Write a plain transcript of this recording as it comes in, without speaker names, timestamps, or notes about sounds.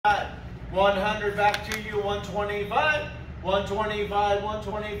100 back to you, 125, 125,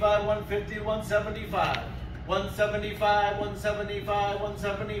 125, 150, 175, 175, 175,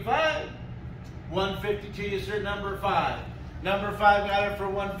 175, 150 to you, sir, number 5. Number 5 got it for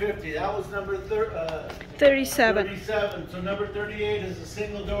 150. That was number 37. 37. So number 38 is a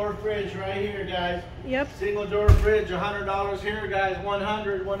single door fridge right here, guys. Yep. Single door fridge, $100 here, guys.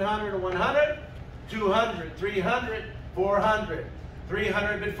 100, 100, 100, 200, 300, 400.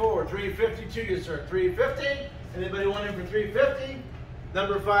 300 before, 350 to you, sir. 350. Anybody want it for 350?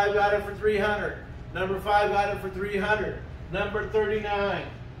 Number 5 got it for 300. Number 5 got it for 300. Number 39.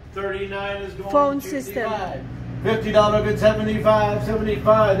 39 is going Phone to system. $50 bid, 75,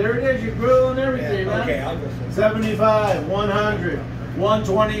 75. There it is, your grill and everything, yeah, man. okay, I'll go 75, 100,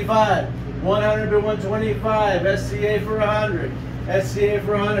 125, 100 bid, 125. SCA for 100. SCA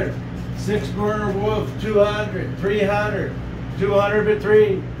for 100. 6 burner wolf, 200, 300. 200 bid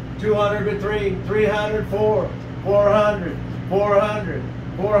 3, 200 bid 3, 300 4, 400, 400,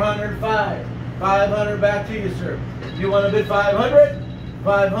 405, 500 back to you, sir. You want to bid 500?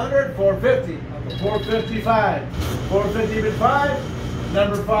 500, 450, 455, 450 bid 5.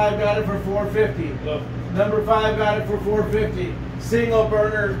 Number 5 got it for 450. Number 5 got it for 450. Single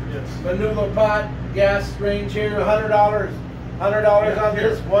burner, maneuver pot, gas range here, $100. $100 on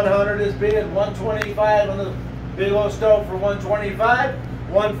this. 100 is bid. 125 on the big old stove for 125,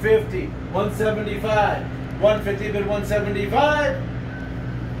 150, 175, 150 bid 175.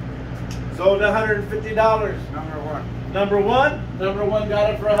 Sold $150. Number one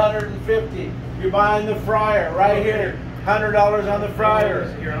got it for 150. You're buying the fryer right here. $100 on the fryer.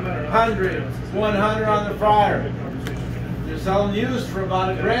 100, 100 on the fryer. You're selling used for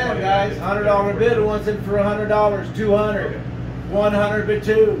about $1 grand, guys. $100 bid. Who wants it for $100? 200, 100 bid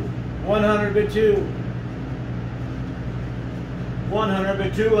 2, 100 bid 2. 100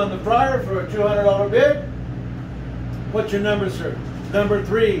 bid 2 on the fryer for a $200 bid. What's your number, sir? Number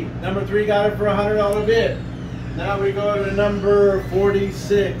 3. Number 3 got it for a $100 bid. Now we go to number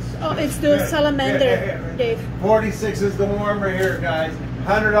 46. Oh, it's the salamander, Dave. 46 is the warmer here, guys.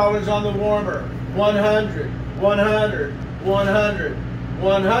 $100 on the warmer. 100, 100, 100,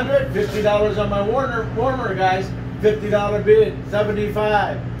 100. $50 on my warmer, guys. $50 bid.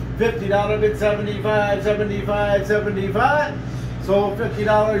 75. $50 bid. 75, 75, 75. Sold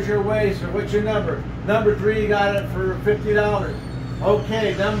 $50 your way, sir. What's your number? Number 3 got it for $50.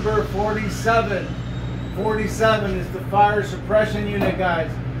 Okay, number 47. 47 is the fire suppression unit,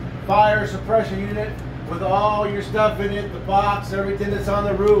 guys. Fire suppression unit with all your stuff in it, the box, everything that's on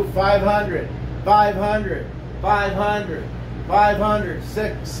the roof. 500, 500, 500, 500,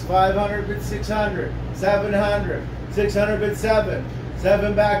 500 bid 600, 700, 600 bid 7.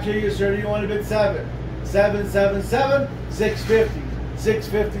 7 back to you, sir. Do you want to bid 7? 777, 650,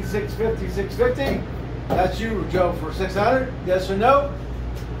 650, 650, 650. That's you, Joe, for 600. Yes or no?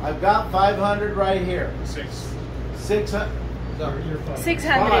 I've got 500 right here. 600. No,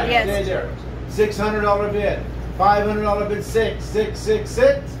 600, Five, yes. stay there. $600 bid. $500 bid 6, 6, 6,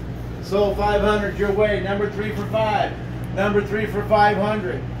 6. Sold 500 your way. Number 3 for 5. Number 3 for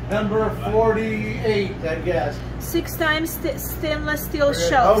 500. Number 48, I guess. 6 times stainless steel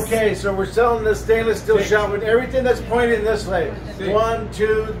shelves. Okay, so we're selling the stainless steel shelf with everything that's pointing this way. 1,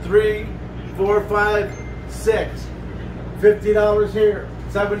 2, 3, 4, 5, 6. $50 here.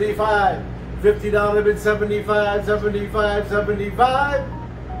 75. $50 bid 75, 75, 75.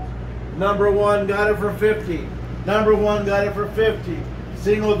 Number 1 got it for 50. Number 1 got it for 50.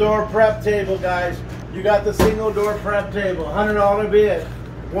 Single door prep table, guys. You got the single door prep table. $100 bid.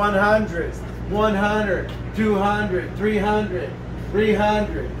 100, 100, 200, 300,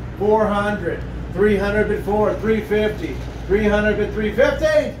 300, 400, 300 bid 4, 350, 300 bid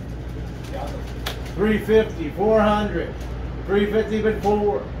 350, 350, 400, 350 bid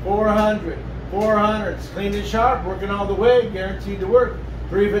 4, 400, 400. Clean and sharp, working all the way, guaranteed to work.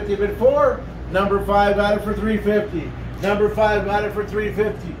 350 bid 4. Number 5 got it for 350. Number 5 got it for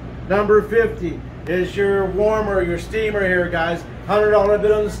 350. Number 50 is your warmer, your steamer here, guys. $100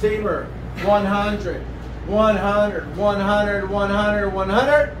 bid on the steamer. 100, 100, 100, 100,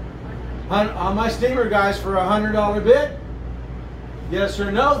 100. On my steamer, guys, for a $100 bid. Yes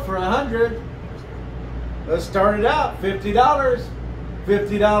or no for 100? Let's start it out. $50.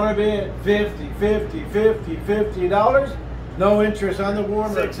 $50 bid. 50, 50, 50, $50. No interest on the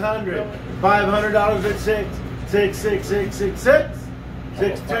warmer. 600. $500 bid 6. 6, 6, 6, 6, 6.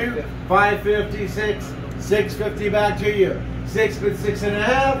 6, 2, 550, 6, 650 back to you. 6 bid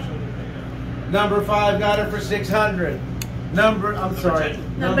 6.5. Number 5 got it for 600.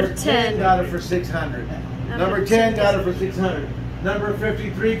 Number 10 got it for 600. Number 10 got it for 600. Number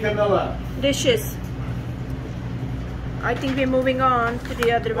 53, Camilla. Dishes. I think we're moving on to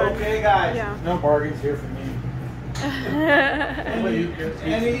the other one. Okay, guys. Yeah. No bargains here for me.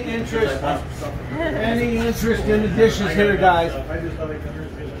 Any interest? Any interest in the dishes here, guys?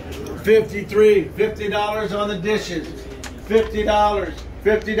 53, $50 on the dishes. $50,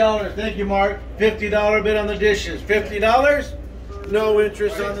 $50. Thank you, Mark. $50 bid on the dishes. $50. No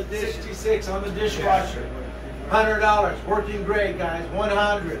interest on the dishes. 66 on the dishwasher. $100. Working great, guys.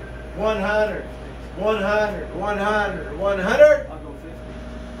 100, 100, 100, 100, 100.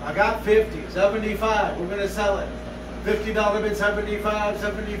 I got 50. 75. We're gonna sell it. $50 bid. 75,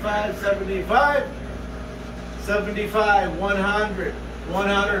 75, 75. 75. 100,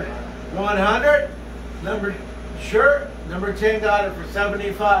 100, 100. Number 10 got it for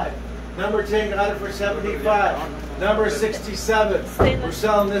 75. Number 10 got it for 75. Number 67. We're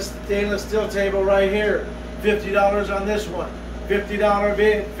selling this stainless steel table right here. $50 on this one. $50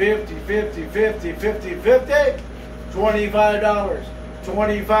 bid. 50, 50, 50, 50, 50. $25.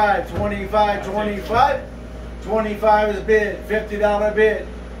 25, 25, 25. 25 is bid. $50 bid.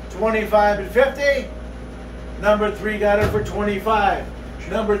 25 and 50. Number 3 got it for 25.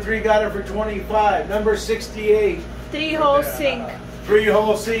 Number 3 got it for 25. Number 68. 3-hole sink.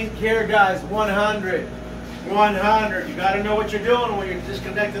 3-hole sink here, guys. 100. 100. You got to know what you're doing when you're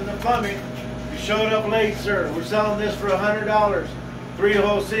disconnecting the plumbing. You showed up late, sir. We're selling this for $100.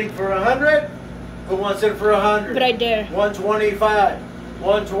 3-hole sink for 100. Who wants it for 100? Right there. 125.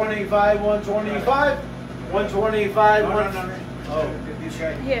 125. 125. 125. Oh.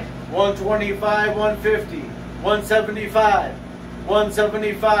 Yeah. 125. 150. 175.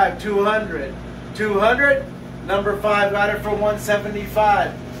 175. 200. 200. Number 5 got it for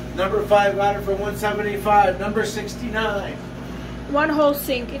 175. Number 5 got it for 175. Number 69. 1-hole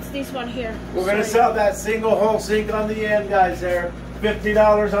sink. It's this one here. We're going to sell that single hole sink on the end, guys, there.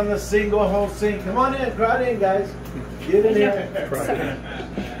 $50 on the single hole sink. Come on in. Crowd in, guys. Get in here. Crowd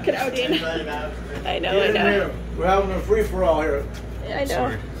in. I know, Get I in know. here. We're having a free-for-all here. I know.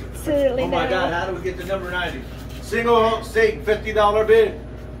 Sorry. Certainly Oh, my now. God. How do we get to number 90? Single hole sink, $50 bid.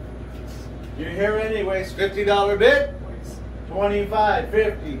 You're here anyways. $50 bid. 25,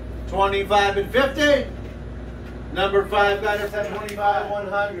 50, 25 and 50. Number 5 got it at 25,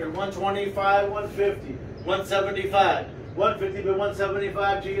 100, 125, 150, 175, 150 but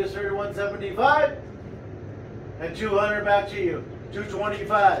 175 to you, sir, 175. And 200 back to you.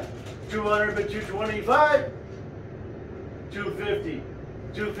 225, 200 but 225. 250,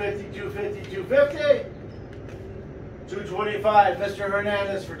 250, 250, 250. 225, Mr.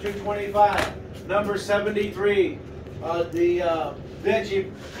 Hernandez for 225. Number 73, the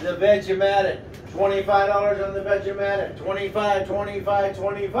Vegematic. $25 on the Vegematic. 25, 25,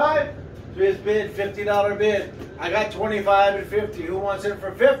 25. So his bid, $50 bid. I got 25 and 50. Who wants it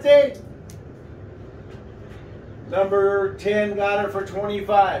for 50? Number 10 got it for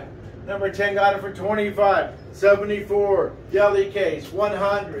 25. Number 10 got it for 25. 74, deli case,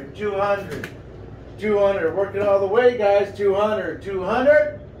 100, 200. 200, working all the way, guys. 200,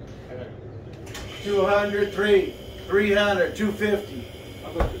 200, 200, 300, 250,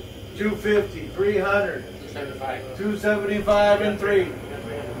 250, 300, 275 and 300,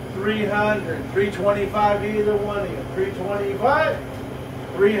 325, either one of you. 325,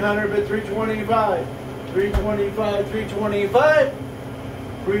 300 but 325, 325, 325,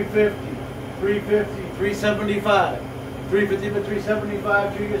 350, 350, 375, 350 but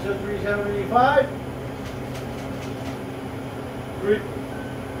 375, 2 gets a 375.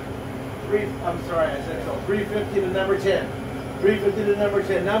 I'm sorry, I said so. 350 to number 10. 350 to number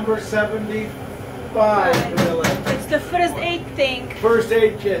 10. Number 75. It's the first aid thing. First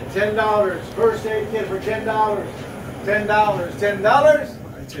aid kit, $10. First aid kit for $10. $10.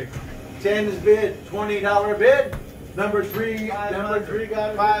 $10. 10 is bid. $20 bid. Number 3 got it.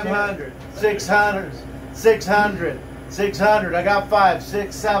 500. 600. 600. 600. I got 5,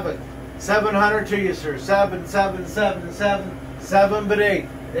 6, 7. 700 to you, sir. 7, 7, 7, 7. 7 but 8.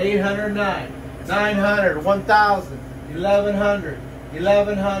 809. 900. 1,000. 1,100.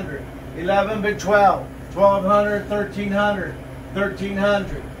 1,100. 11 but 12. 1,200. 1,300.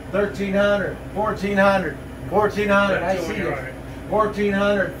 1,300. 1,300. 1,400. 1,400. I see it.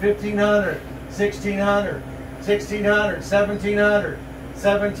 1,400. 1,500. 1,600. 1,600. 1,700.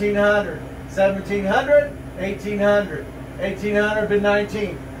 1,700. 1,700. 1,800. 1,800 but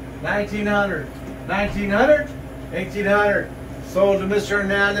 19. 1,900. 1,900. 1,800. Sold to Mr.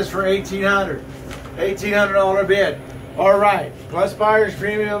 Hernandez for $1,800. $1,800 bid. All right. Plus buyer's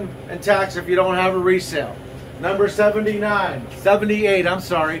premium and tax if you don't have a resale. Number 79. 78, I'm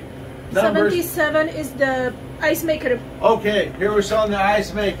sorry. Number 77 is the ice maker. Okay, here we're selling the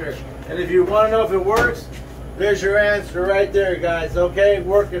ice maker. And if you want to know if it works, there's your answer right there, guys. Okay,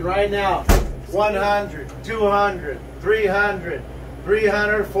 working right now. 100, 200, 300,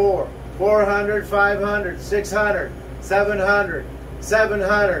 304, 400, 500, 600, 700,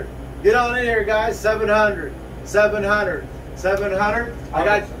 700. Get on in here, guys. 700, 700, 700. I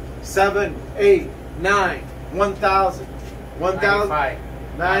got 7, 8, 9, 1,000, 1,000,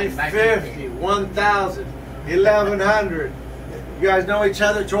 950, 1,000, 1,100. You guys know each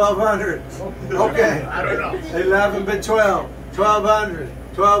other. 1,200. Okay. I don't know. 11 but 12. 1,200.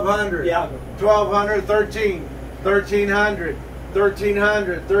 1,200. Yeah. 1,200. 13. 1,300.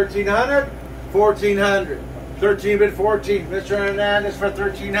 1,300. 1,300. 1,400. 13 bit 14. Mr. Hernandez for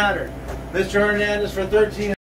 1,300. Mr. Hernandez for 1,300.